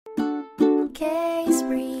case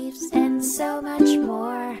briefs, and so much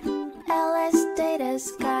more.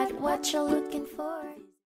 LSData's got what you're looking for.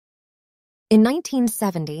 In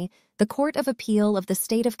 1970, the Court of Appeal of the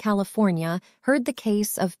State of California heard the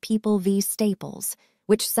case of People v. Staples,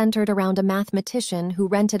 which centered around a mathematician who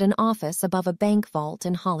rented an office above a bank vault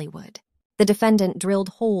in Hollywood. The defendant drilled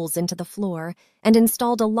holes into the floor and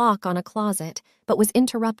installed a lock on a closet, but was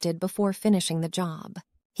interrupted before finishing the job.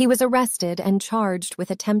 He was arrested and charged with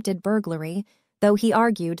attempted burglary, though he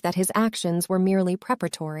argued that his actions were merely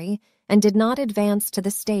preparatory and did not advance to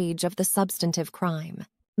the stage of the substantive crime.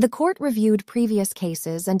 The court reviewed previous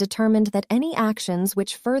cases and determined that any actions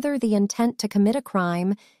which further the intent to commit a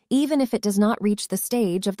crime, even if it does not reach the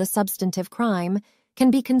stage of the substantive crime, can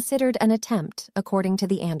be considered an attempt according to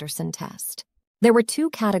the Anderson test. There were two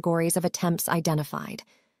categories of attempts identified.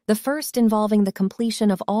 The first involving the completion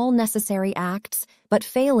of all necessary acts but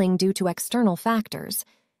failing due to external factors,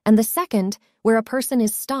 and the second where a person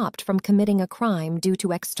is stopped from committing a crime due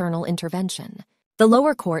to external intervention. The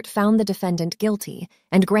lower court found the defendant guilty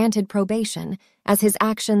and granted probation as his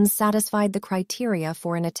actions satisfied the criteria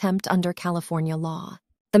for an attempt under California law.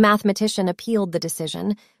 The mathematician appealed the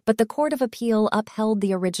decision, but the Court of Appeal upheld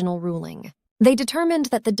the original ruling. They determined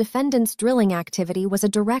that the defendant's drilling activity was a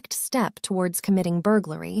direct step towards committing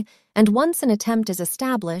burglary, and once an attempt is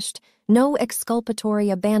established, no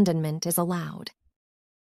exculpatory abandonment is allowed.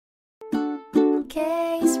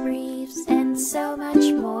 Case briefs, and so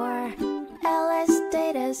much more.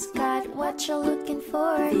 LSData's got what you're looking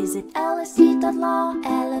for. Visit lsd.law,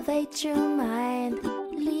 elevate your mind.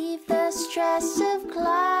 Leave the stress of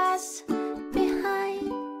class.